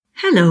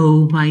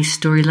Hello, my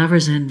story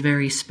lovers and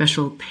very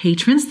special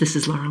patrons. This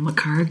is Laurel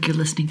McCarg. You're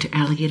listening to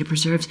Alligator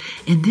Preserves,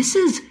 and this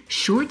is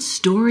short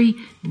story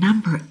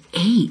number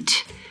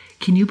 8.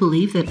 Can you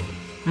believe that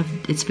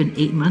it's been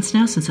 8 months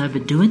now since I've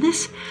been doing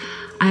this?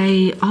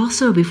 I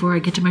also, before I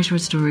get to my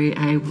short story,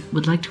 I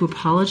would like to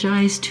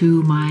apologize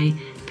to my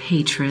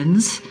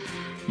patrons.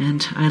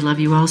 And I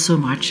love you all so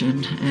much.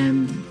 And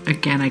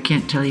again, I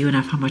can't tell you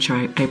enough how much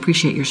I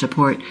appreciate your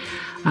support.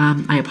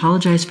 I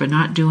apologize for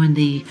not doing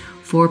the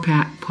 4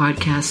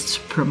 podcasts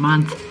per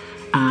month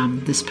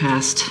this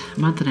past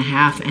month and a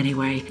half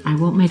anyway. I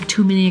won't make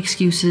too many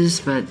excuses,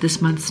 but this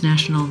month's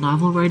National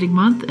Novel Writing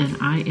Month, and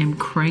I am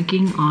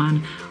cranking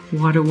on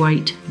Water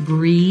White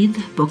Breathe,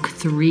 Book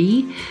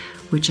 3,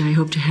 which I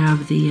hope to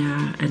have the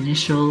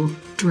initial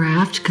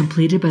draft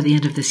completed by the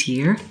end of this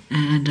year.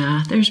 And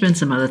there's been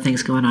some other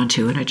things going on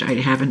too, and I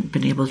haven't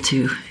been able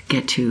to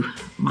get to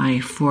my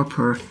 4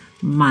 per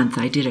month.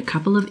 I did a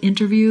couple of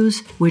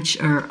interviews, which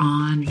are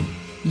on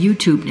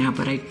YouTube now,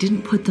 but I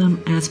didn't put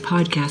them as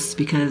podcasts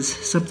because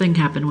something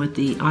happened with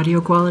the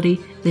audio quality.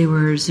 They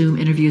were Zoom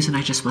interviews and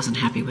I just wasn't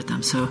happy with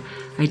them. So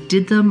I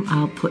did them.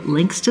 I'll put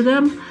links to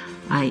them.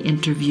 I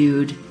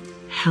interviewed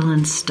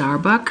Helen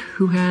Starbuck,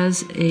 who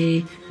has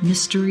a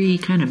mystery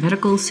kind of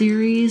medical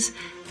series.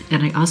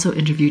 And I also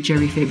interviewed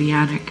Jerry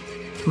Fabianic,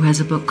 who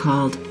has a book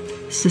called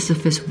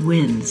Sisyphus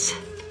Wins.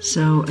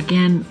 So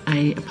again,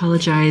 I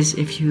apologize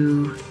if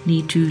you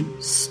need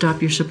to stop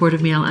your support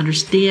of me. I'll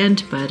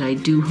understand, but I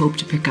do hope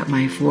to pick up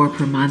my 4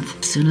 per month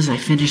as soon as I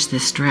finish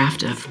this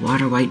draft of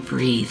Water White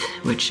Breathe,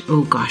 which,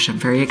 oh gosh, I'm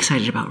very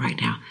excited about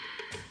right now.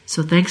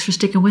 So thanks for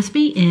sticking with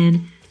me,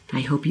 and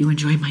I hope you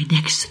enjoy my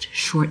next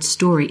short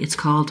story. It's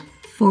called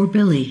For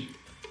Billy.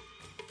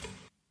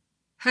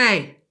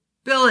 Hey,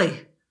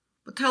 Billy,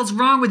 what the hell's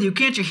wrong with you?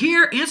 Can't you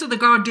hear? Answer the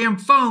goddamn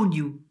phone,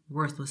 you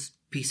worthless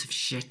piece of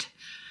shit.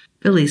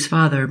 Billy's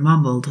father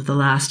mumbled the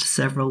last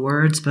several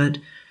words, but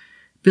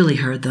Billy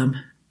heard them.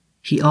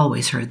 He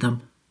always heard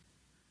them.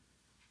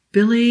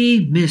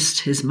 Billy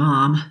missed his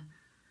mom,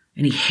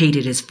 and he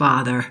hated his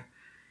father.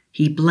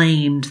 He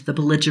blamed the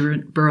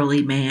belligerent,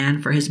 burly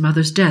man for his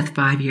mother's death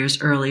 5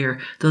 years earlier,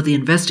 though the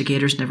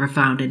investigators never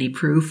found any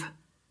proof.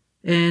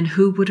 And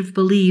who would have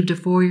believed a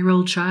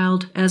 4-year-old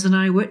child as an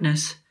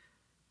eyewitness?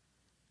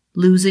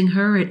 Losing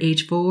her at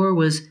age 4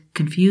 was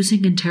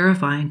confusing and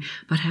terrifying,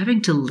 but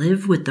having to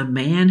live with the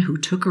man who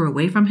took her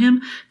away from him,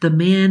 the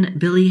man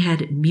Billy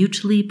had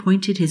mutely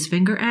pointed his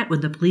finger at when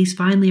the police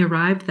finally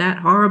arrived that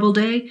horrible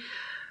day,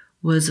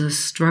 was a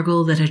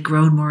struggle that had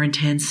grown more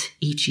intense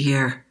each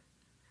year.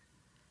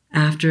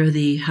 After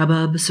the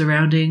hubbub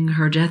surrounding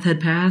her death had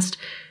passed,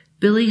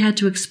 Billy had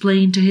to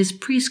explain to his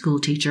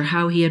preschool teacher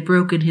how he had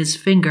broken his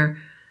finger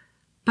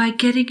by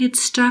getting it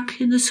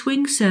stuck in the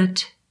swing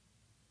set.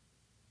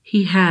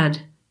 He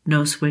had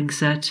no swing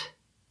set.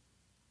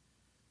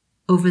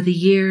 Over the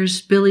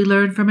years, Billy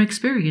learned from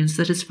experience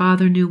that his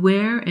father knew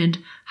where and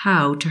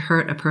how to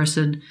hurt a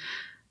person.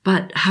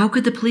 But how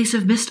could the police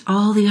have missed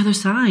all the other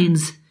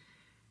signs?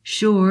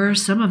 Sure,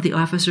 some of the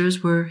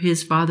officers were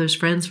his father's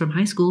friends from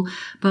high school,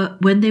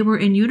 but when they were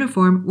in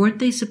uniform, weren't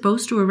they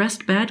supposed to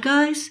arrest bad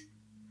guys?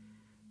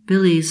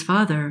 Billy's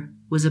father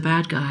was a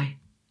bad guy.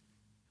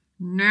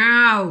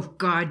 Now,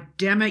 God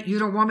damn it, you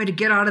don't want me to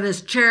get out of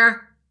this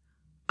chair?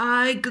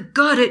 I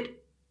got it.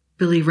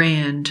 Billy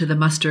ran to the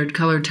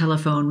mustard-colored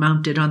telephone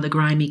mounted on the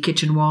grimy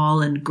kitchen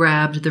wall and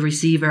grabbed the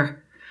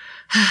receiver.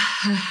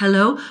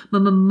 Hello?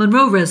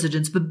 Monroe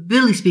residence, but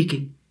Billy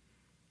speaking.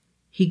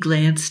 He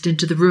glanced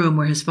into the room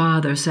where his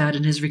father sat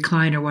in his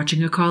recliner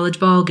watching a college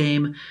ball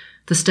game.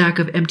 The stack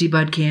of empty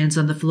bud cans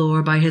on the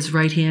floor by his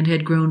right hand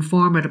had grown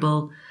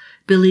formidable.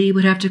 Billy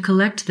would have to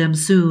collect them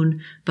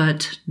soon,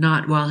 but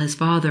not while his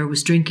father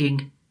was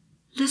drinking.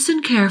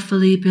 Listen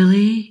carefully,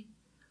 Billy,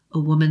 a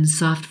woman's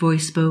soft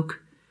voice spoke.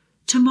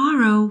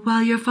 Tomorrow,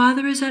 while your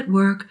father is at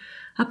work,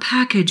 a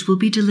package will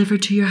be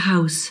delivered to your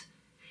house.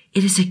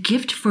 It is a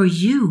gift for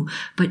you,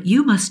 but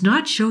you must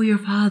not show your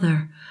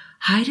father.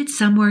 Hide it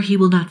somewhere he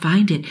will not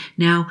find it.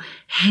 Now,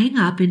 hang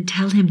up and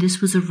tell him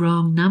this was a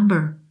wrong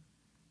number.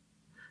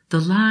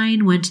 The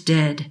line went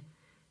dead.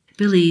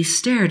 Billy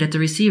stared at the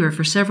receiver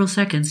for several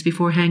seconds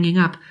before hanging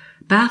up,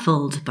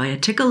 baffled by a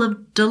tickle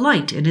of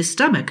delight in his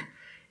stomach.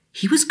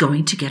 He was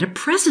going to get a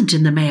present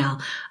in the mail,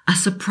 a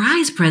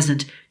surprise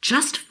present,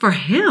 just for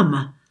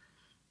him.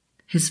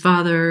 His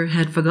father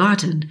had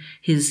forgotten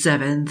his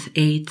 7th,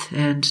 8th,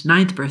 and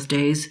 9th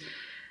birthdays,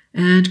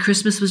 and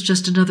Christmas was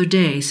just another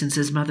day since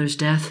his mother's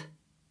death.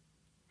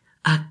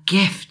 A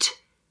gift,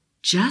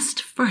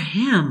 just for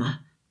him.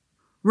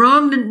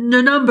 Wrong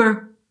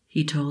number,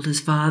 he told his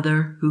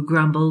father, who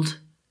grumbled.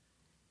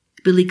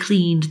 Billy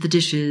cleaned the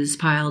dishes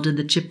piled in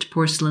the chipped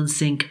porcelain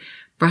sink,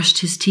 brushed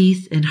his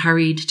teeth, and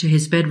hurried to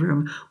his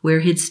bedroom, where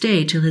he'd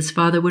stay till his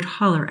father would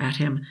holler at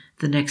him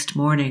the next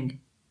morning.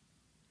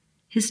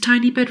 His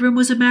tiny bedroom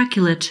was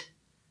immaculate.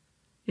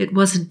 It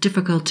wasn't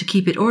difficult to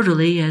keep it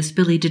orderly, as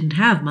Billy didn't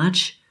have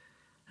much.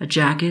 A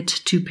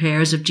jacket, 2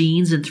 pairs of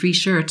jeans, and 3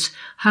 shirts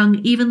hung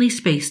evenly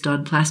spaced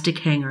on plastic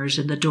hangers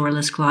in the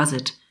doorless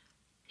closet.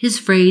 His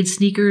frayed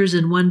sneakers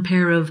and one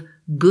pair of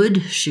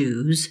good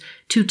shoes,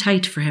 too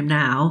tight for him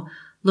now,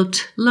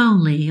 looked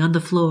lonely on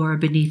the floor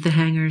beneath the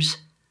hangers.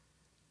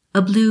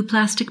 A blue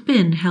plastic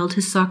bin held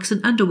his socks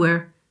and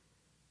underwear.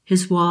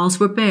 His walls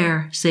were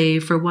bare,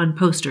 save for one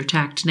poster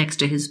tacked next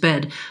to his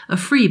bed, a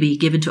freebie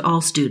given to all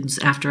students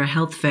after a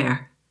health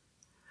fair.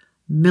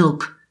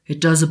 "Milk,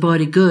 it does a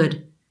body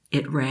good,"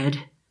 it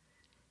read.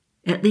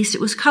 At least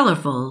it was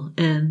colorful,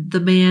 and the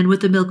man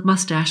with the milk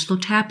mustache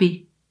looked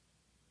happy.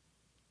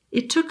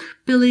 It took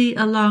Billy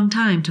a long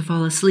time to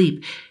fall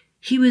asleep.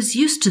 He was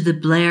used to the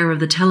blare of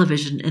the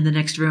television in the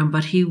next room,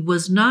 but he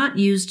was not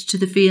used to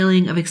the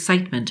feeling of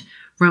excitement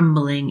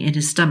rumbling in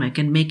his stomach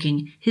and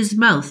making his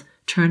mouth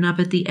turn up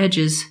at the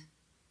edges.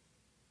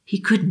 He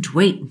couldn't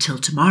wait until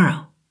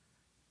tomorrow.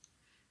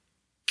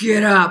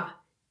 "Get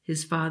up,"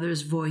 his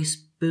father's voice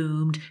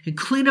boomed, "and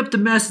clean up the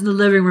mess in the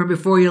living room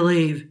before you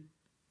leave."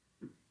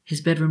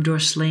 His bedroom door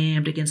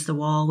slammed against the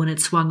wall when it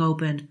swung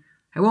open.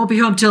 "I won't be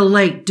home till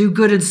late. Do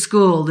good in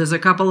school. There's a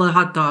couple of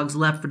hot dogs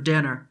left for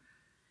dinner."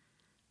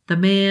 The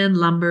man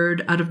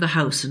lumbered out of the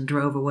house and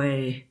drove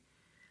away.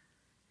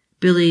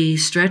 Billy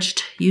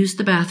stretched, used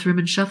the bathroom,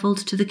 and shuffled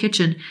to the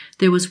kitchen.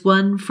 There was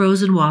one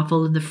frozen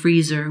waffle in the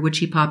freezer, which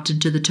he popped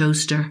into the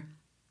toaster.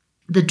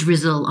 The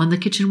drizzle on the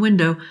kitchen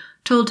window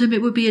told him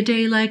it would be a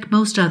day like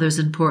most others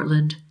in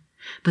Portland.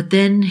 But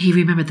then he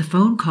remembered the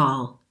phone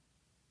call.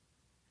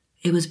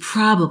 It was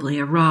probably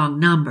a wrong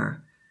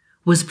number.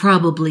 Was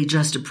probably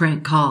just a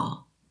prank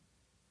call.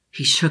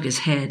 He shook his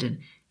head and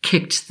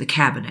kicked the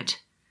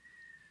cabinet.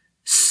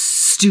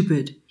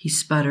 "Stupid," he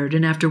sputtered,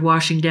 and after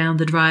washing down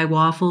the dry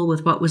waffle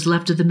with what was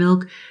left of the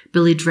milk,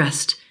 Billy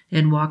dressed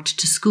and walked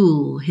to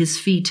school, his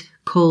feet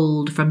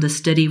cold from the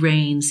steady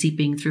rain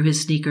seeping through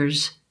his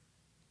sneakers.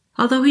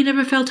 Although he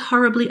never felt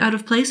horribly out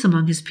of place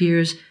among his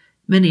peers,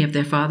 many of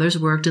their fathers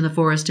worked in the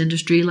forest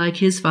industry like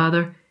his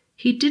father,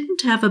 he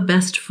didn't have a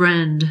best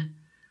friend.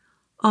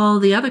 All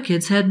the other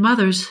kids had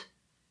mothers,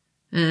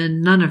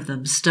 and none of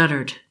them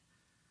stuttered.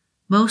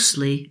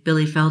 Mostly,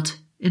 Billy felt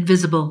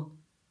invisible.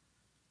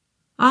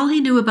 All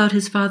he knew about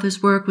his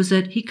father's work was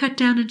that he cut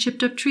down and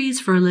chipped up trees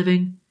for a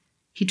living.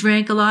 He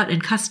drank a lot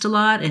and cussed a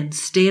lot and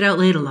stayed out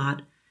late a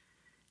lot.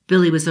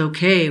 Billy was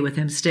okay with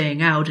him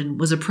staying out and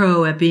was a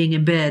pro at being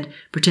in bed,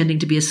 pretending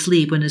to be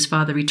asleep when his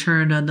father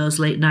returned on those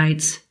late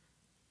nights.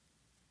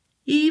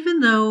 Even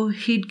though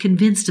he'd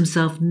convinced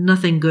himself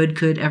nothing good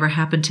could ever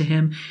happen to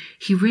him,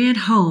 he ran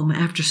home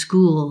after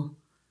school.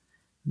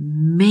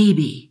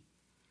 Maybe,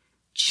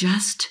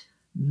 just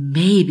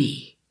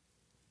maybe.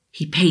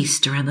 He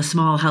paced around the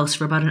small house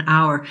for about an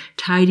hour,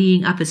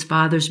 tidying up his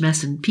father's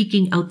mess and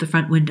peeking out the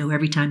front window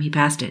every time he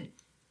passed it.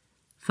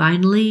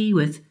 Finally,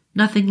 with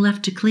nothing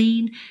left to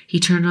clean, he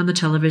turned on the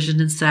television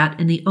and sat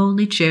in the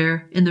only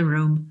chair in the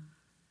room.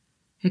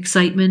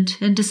 Excitement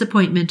and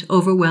disappointment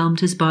overwhelmed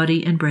his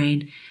body and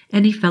brain,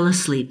 and he fell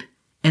asleep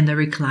in the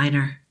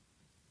recliner.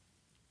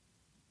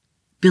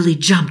 Billy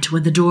jumped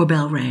when the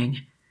doorbell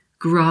rang.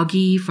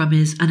 Groggy from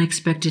his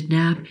unexpected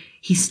nap,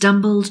 he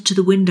stumbled to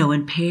the window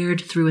and peered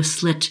through a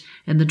slit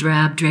in the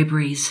drab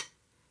draperies.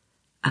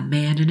 A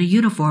man in a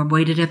uniform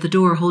waited at the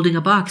door holding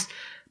a box,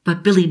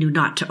 but Billy knew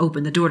not to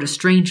open the door to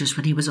strangers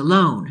when he was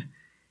alone.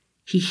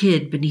 He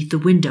hid beneath the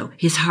window,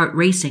 his heart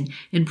racing,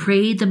 and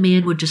prayed the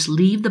man would just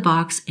leave the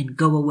box and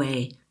go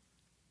away.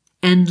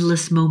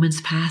 Endless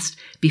moments passed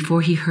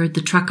before he heard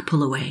the truck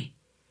pull away.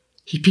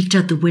 He peeked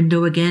out the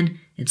window again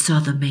and saw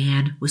the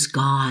man was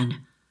gone.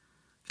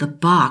 The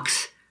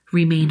box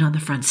remained on the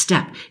front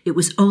step. It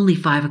was only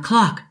 5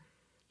 o'clock.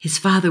 His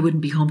father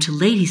wouldn't be home till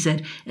late, he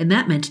said, and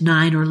that meant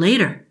 9 or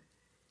later.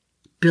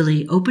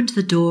 Billy opened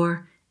the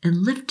door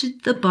and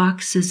lifted the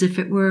box as if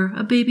it were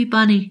a baby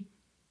bunny.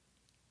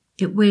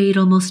 It weighed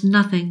almost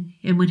nothing,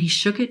 and when he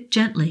shook it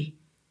gently,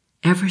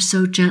 ever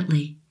so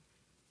gently,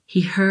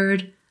 he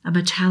heard a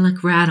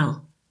metallic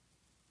rattle.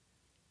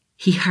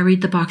 He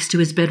hurried the box to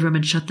his bedroom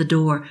and shut the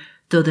door,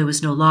 though there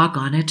was no lock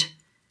on it.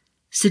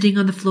 Sitting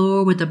on the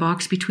floor with the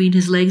box between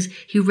his legs,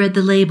 he read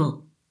the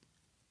label.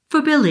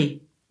 "For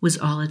Billy," was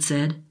all it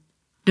said.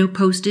 No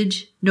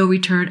postage, no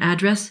return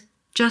address,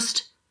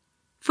 just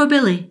 "For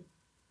Billy."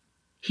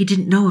 He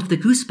didn't know if the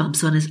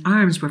goosebumps on his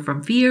arms were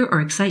from fear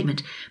or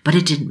excitement, but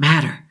it didn't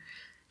matter.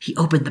 He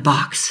opened the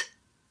box.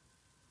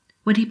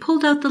 When he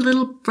pulled out the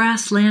little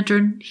brass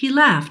lantern, he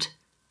laughed,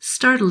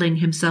 startling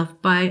himself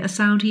by a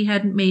sound he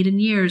hadn't made in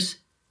years.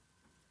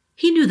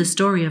 He knew the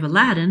story of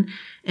Aladdin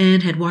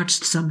and had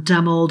watched some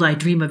dumb old I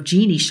Dream of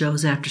Jeannie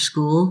shows after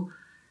school.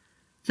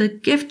 The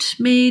gift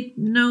made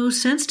no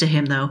sense to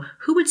him, though.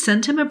 Who would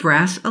send him a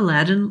brass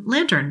Aladdin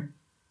lantern?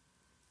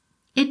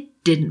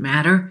 It didn't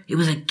matter. It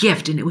was a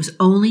gift, and it was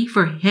only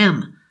for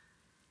him.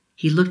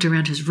 He looked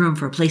around his room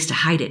for a place to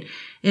hide it,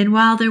 and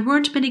while there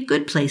weren't many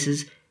good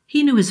places,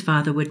 he knew his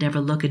father would never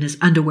look in his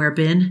underwear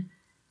bin.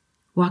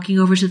 Walking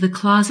over to the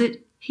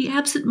closet, he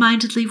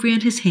absent-mindedly ran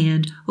his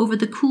hand over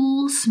the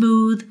cool,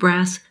 smooth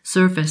brass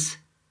surface.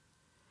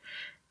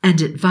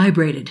 And it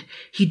vibrated.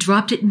 He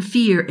dropped it in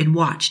fear and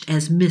watched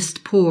as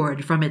mist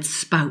poured from its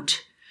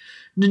spout.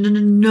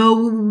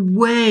 No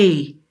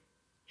way!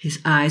 His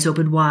eyes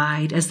opened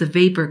wide as the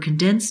vapor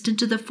condensed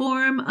into the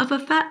form of a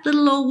fat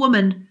little old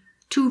woman,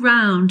 too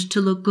round to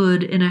look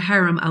good in a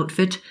harem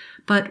outfit,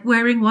 but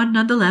wearing one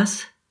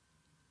nonetheless.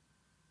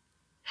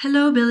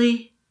 "Hello,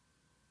 Billy."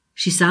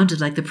 She sounded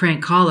like the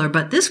prank caller,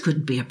 but this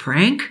couldn't be a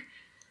prank.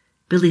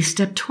 Billy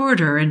stepped toward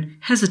her and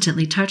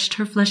hesitantly touched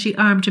her fleshy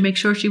arm to make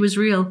sure she was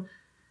real.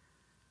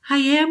 "I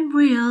am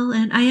real,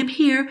 and I am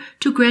here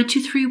to grant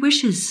you 3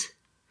 wishes.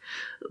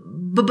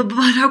 But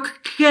how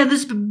can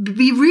this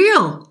be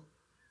real?"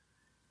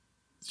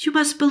 "You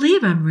must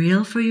believe I'm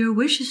real for your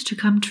wishes to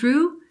come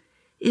true.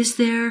 Is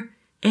there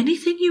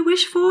anything you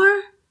wish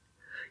for?"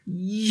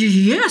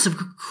 "Yes, of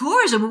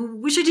course. I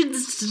wish I didn't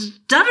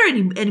stutter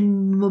any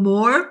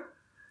more."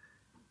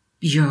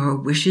 "Your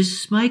wish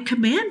is my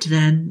command,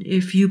 then,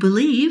 if you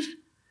believe."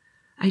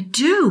 I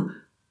do.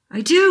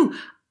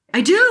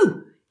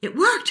 It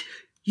worked.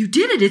 You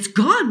did it. It's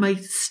gone. My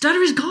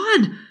stutter is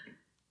gone."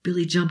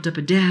 Billy jumped up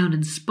and down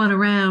and spun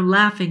around,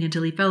 laughing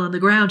until he fell on the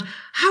ground.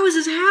 "How is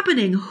this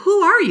happening?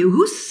 Who are you?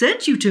 Who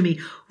sent you to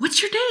me?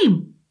 What's your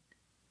name?"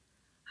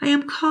 "I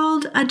am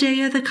called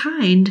Adea the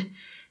Kind,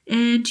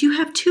 and you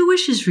have 2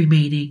 wishes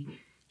remaining.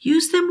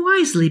 Use them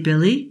wisely,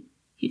 Billy.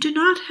 You do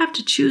not have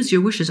to choose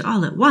your wishes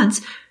all at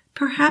once.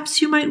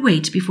 Perhaps you might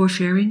wait before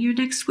sharing your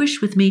next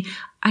wish with me.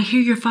 I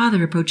hear your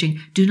father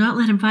approaching. Do not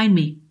let him find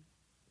me."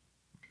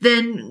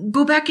 "Then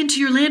go back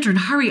into your lantern.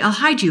 Hurry, I'll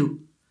hide you."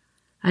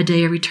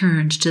 Adea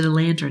returned to the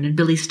lantern, and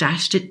Billy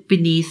stashed it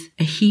beneath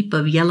a heap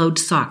of yellowed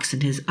socks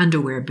in his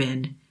underwear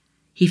bin.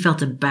 He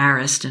felt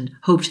embarrassed and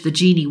hoped the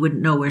genie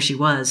wouldn't know where she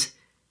was.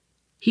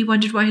 He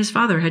wondered why his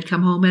father had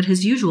come home at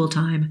his usual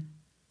time.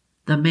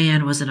 The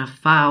man was in a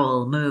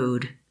foul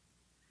mood.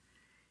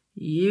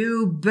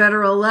 "You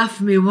better have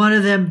left me one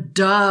of them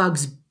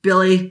dogs,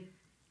 Billy."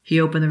 He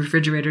opened the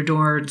refrigerator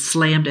door and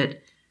slammed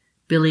it.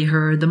 Billy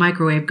heard the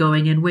microwave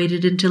going and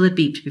waited until it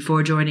beeped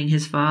before joining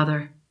his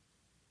father.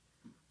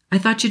 "I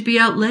thought you'd be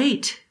out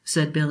late,"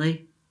 said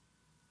Billy.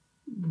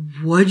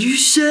 "What'd you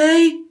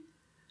say?"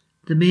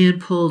 The man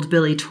pulled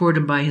Billy toward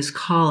him by his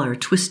collar,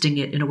 twisting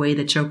it in a way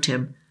that choked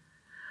him.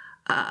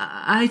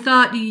 I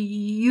thought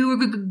you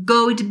were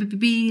going to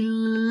be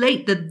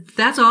late,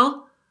 that's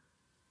all."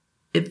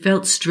 It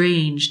felt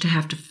strange to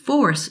have to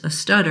force a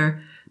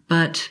stutter,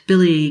 but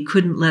Billy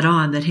couldn't let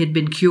on that he'd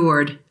been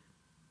cured.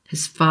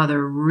 His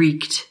father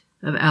reeked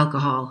of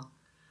alcohol.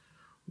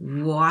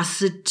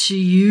 "What's it to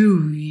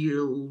you,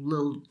 you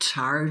little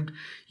tard?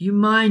 You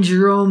mind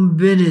your own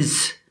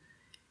business."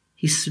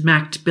 He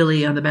smacked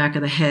Billy on the back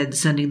of the head,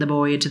 sending the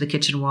boy into the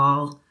kitchen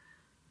wall.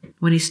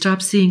 When he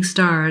stopped seeing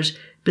stars,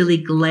 Billy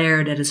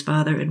glared at his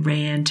father and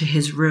ran to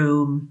his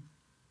room.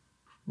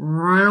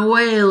 "Run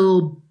away,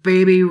 little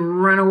baby,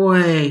 run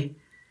away."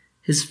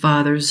 His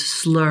father's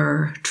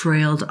slur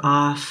trailed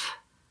off.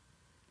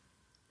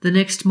 The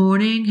next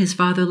morning, his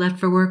father left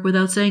for work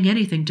without saying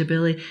anything to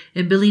Billy,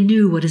 and Billy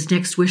knew what his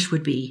next wish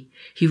would be.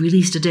 He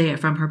released Adea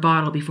from her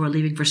bottle before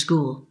leaving for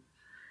school.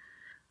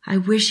 "I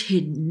wish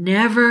he'd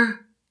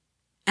never,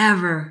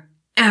 ever,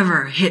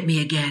 ever hit me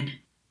again."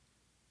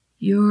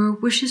 "Your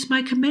wish is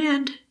my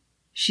command,"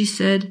 she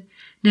said.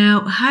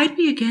 "Now hide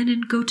me again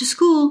and go to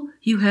school.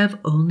 You have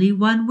only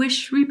 1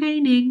 wish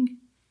remaining."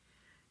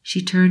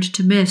 She turned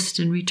to mist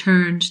and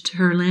returned to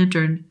her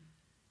lantern.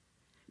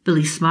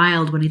 Billy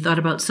smiled when he thought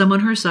about someone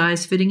her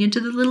size fitting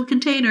into the little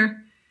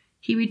container.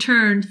 He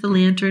returned the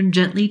lantern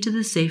gently to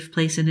the safe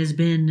place in his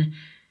bin.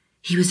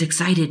 He was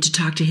excited to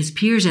talk to his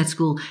peers at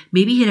school.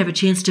 Maybe he'd have a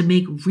chance to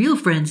make real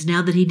friends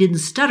now that he didn't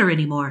stutter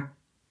anymore.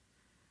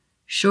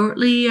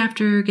 Shortly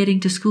after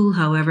getting to school,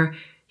 however,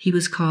 he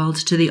was called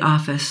to the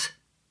office.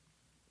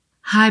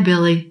 "Hi,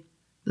 Billy."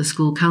 The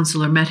school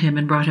counselor met him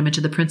and brought him into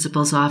the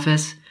principal's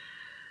office.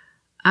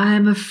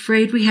 "I'm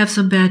afraid we have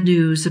some bad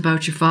news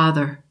about your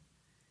father."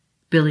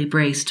 Billy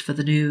braced for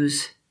the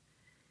news.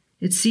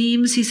 "It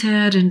seems he's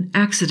had an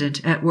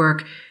accident at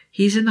work.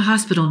 He's in the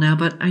hospital now,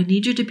 but I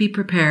need you to be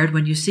prepared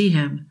when you see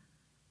him."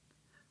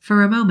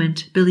 For a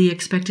moment, Billy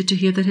expected to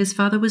hear that his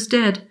father was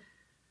dead.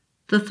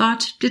 The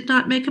thought did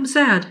not make him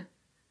sad.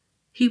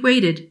 He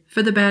waited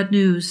for the bad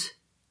news.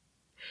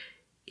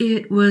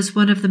 "It was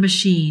one of the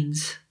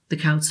machines," the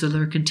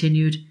counselor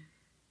continued.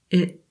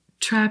 "It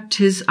trapped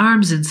his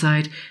arms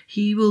inside.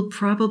 He will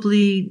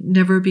probably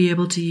never be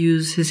able to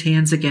use his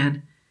hands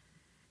again."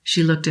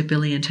 She looked at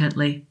Billy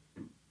intently.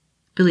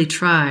 Billy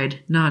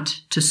tried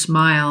not to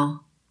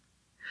smile.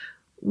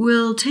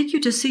 "We'll take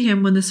you to see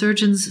him when the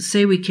surgeons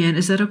say we can.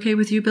 Is that okay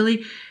with you,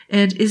 Billy?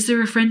 And is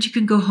there a friend you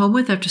can go home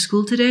with after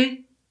school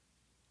today?"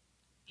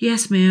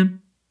 "Yes,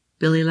 ma'am,"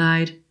 Billy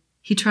lied.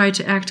 He tried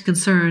to act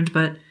concerned,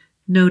 but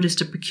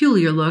noticed a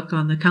peculiar look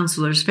on the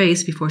counselor's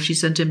face before she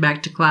sent him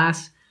back to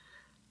class.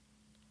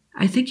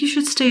 "I think you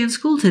should stay in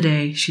school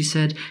today," she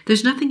said.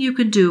 "There's nothing you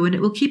can do, and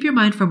it will keep your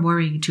mind from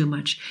worrying too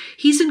much.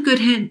 He's in good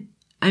hands.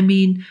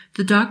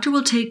 The doctor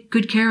will take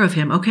good care of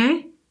him,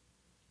 okay?"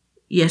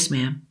 "Yes,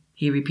 ma'am,"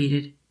 he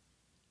repeated.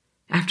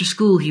 After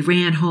school, he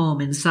ran home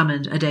and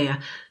summoned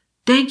Adea.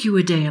 "Thank you,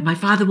 Adea. My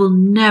father will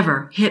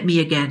never hit me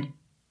again."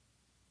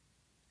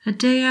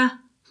 Adea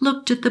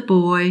looked at the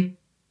boy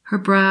her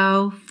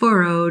brow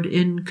furrowed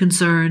in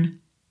concern.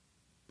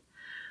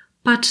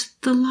 "But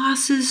the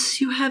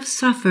losses you have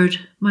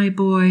suffered, my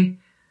boy,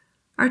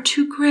 are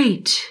too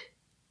great."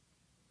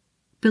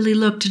 Billy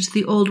looked into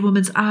the old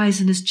woman's eyes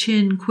and his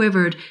chin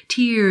quivered.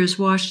 Tears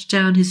washed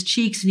down his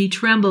cheeks and he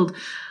trembled.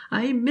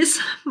 "I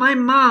miss my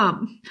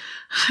mom.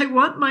 I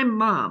want my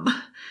mom.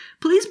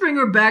 Please bring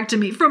her back to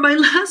me. For my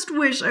last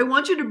wish, I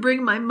want you to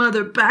bring my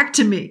mother back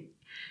to me."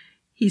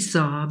 He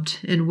sobbed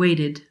and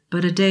waited,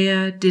 but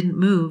Adea didn't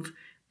move.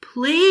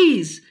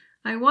 "Please,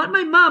 I want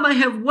my mom. I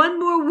have one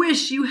more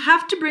wish. You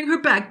have to bring her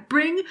back.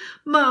 Bring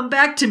Mom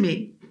back to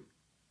me."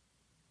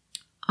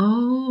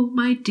 "Oh,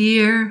 my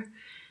dear,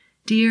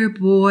 dear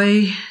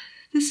boy,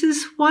 this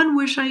is one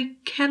wish I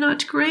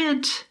cannot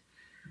grant.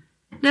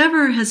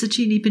 Never has a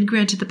genie been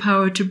granted the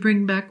power to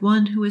bring back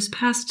one who has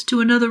passed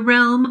to another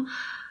realm.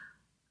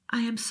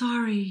 I am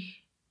sorry.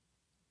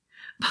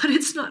 But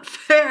it's not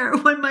fair.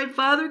 When my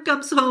father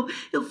comes home,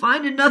 he'll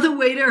find another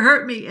way to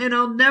hurt me, and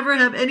I'll never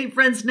have any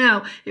friends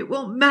now. It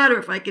won't matter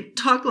if I can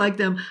talk like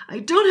them. I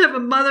don't have a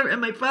mother, and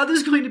my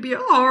father's going to be a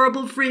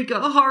horrible freak,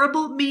 a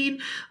horrible,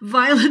 mean,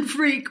 violent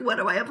freak. What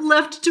do I have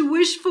left to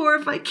wish for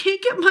if I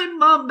can't get my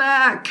mom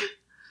back?"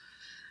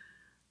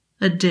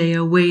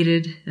 Adea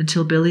waited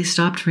until Billy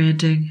stopped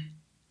ranting.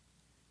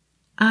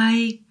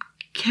 "I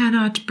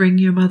cannot bring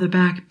your mother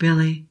back,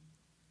 Billy.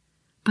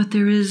 But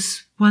there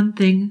is one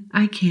thing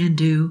I can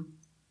do."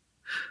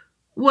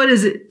 "What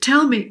is it?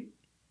 Tell me."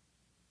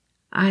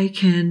 "I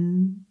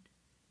can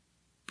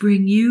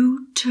bring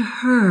you to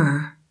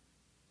her."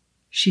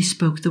 She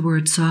spoke the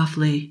word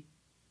softly.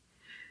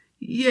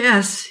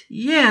 Yes.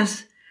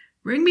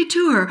 Bring me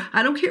to her.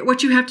 I don't care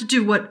what you have to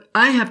do, what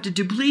I have to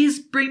do. Please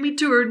bring me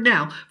to her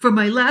now. For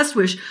my last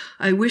wish,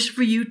 I wish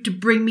for you to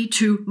bring me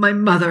to my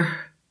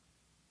mother."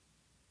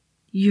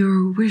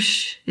 "Your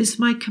wish is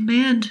my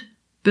command,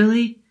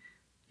 Billy.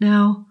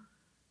 Now,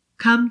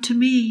 come to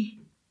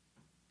me."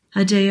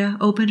 Adea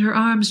opened her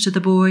arms to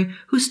the boy,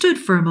 who stood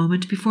for a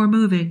moment before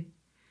moving.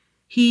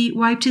 He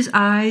wiped his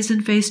eyes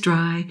and face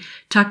dry,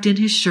 tucked in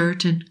his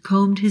shirt, and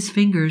combed his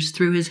fingers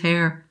through his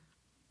hair.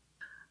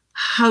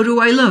 "How do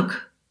I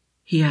look?"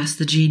 he asked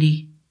the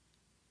genie.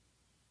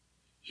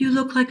 "You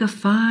look like a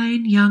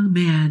fine young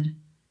man.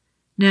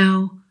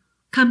 Now,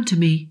 come to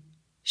me.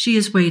 She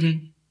is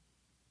waiting."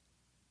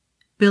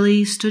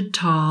 Billy stood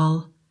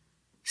tall,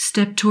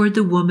 stepped toward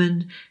the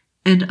woman,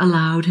 and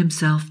allowed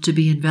himself to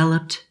be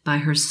enveloped by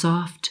her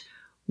soft,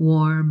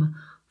 warm,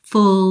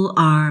 full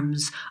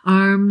arms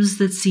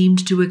that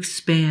seemed to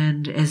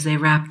expand as they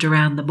wrapped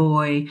around the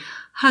boy,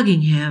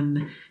 hugging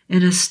him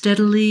in a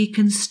steadily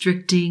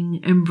constricting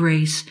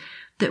embrace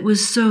that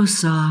was so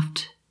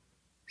soft,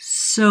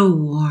 so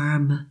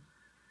warm,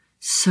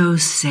 so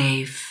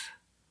safe,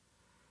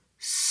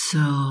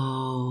 so...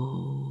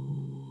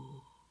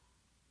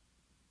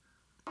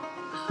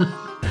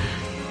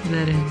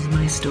 That ends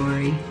my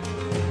story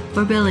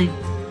for Billy.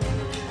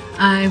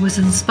 I was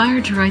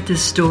inspired to write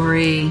this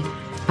story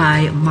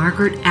by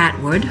Margaret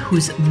Atwood,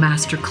 whose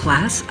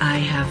masterclass I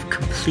have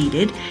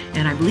completed,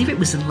 and I believe it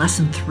was in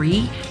lesson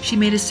 3. She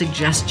made a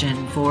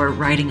suggestion for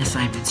writing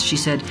assignments. She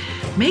said,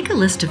 make a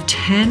list of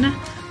 10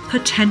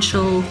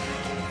 potential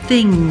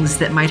things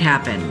that might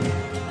happen,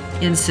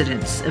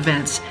 incidents,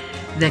 events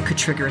that could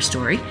trigger a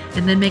story,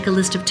 and then make a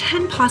list of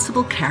 10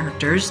 possible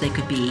characters. They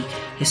could be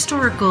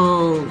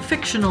historical,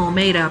 fictional,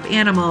 made up,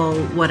 animal,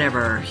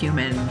 whatever,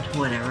 human,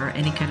 whatever,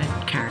 any kind of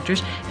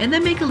characters, and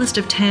then make a list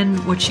of 10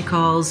 what she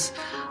calls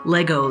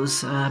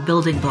Legos,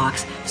 building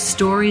blocks,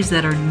 stories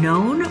that are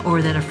known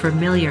or that are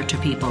familiar to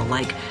people,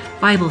 like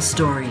Bible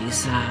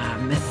stories,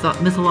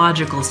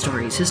 mythological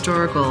stories,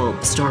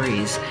 historical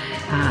stories,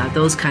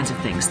 those kinds of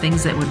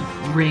things that would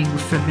ring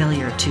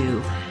familiar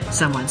to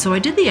someone. So I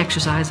did the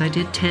exercise. I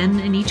did 10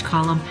 in each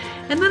column,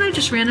 and then I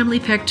just randomly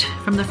picked,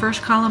 from the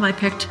first column I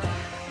picked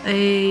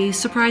a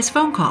surprise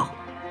phone call,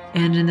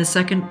 and in the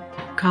second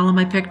column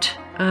I picked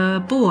a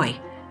boy,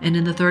 and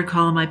in the third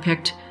column I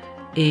picked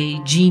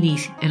a genie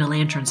in a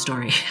lantern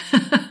story.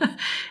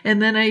 And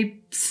then I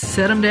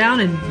set them down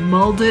and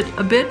mulled it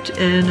a bit,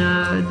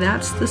 and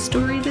that's the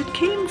story that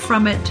came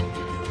from it.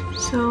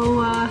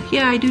 So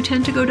yeah, I do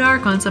tend to go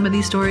dark on some of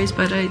these stories,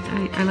 but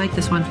I like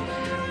this one,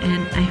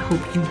 and I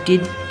hope you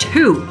did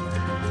too.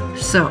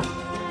 So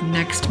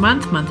next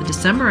month of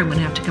December, I'm going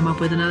to have to come up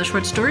with another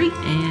short story,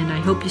 and I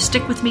hope you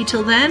stick with me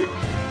till then,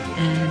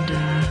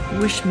 and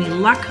wish me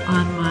luck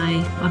on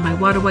my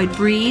Water White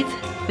Breathe,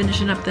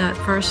 finishing up that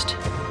first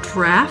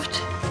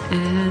draft.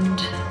 And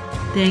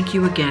thank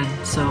you again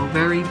so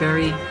very,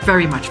 very,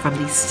 very much from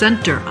the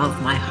center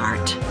of my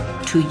heart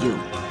to you.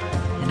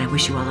 And I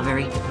wish you all a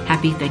very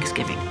happy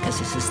Thanksgiving, because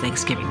this is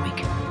Thanksgiving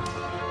week.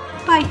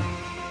 Bye.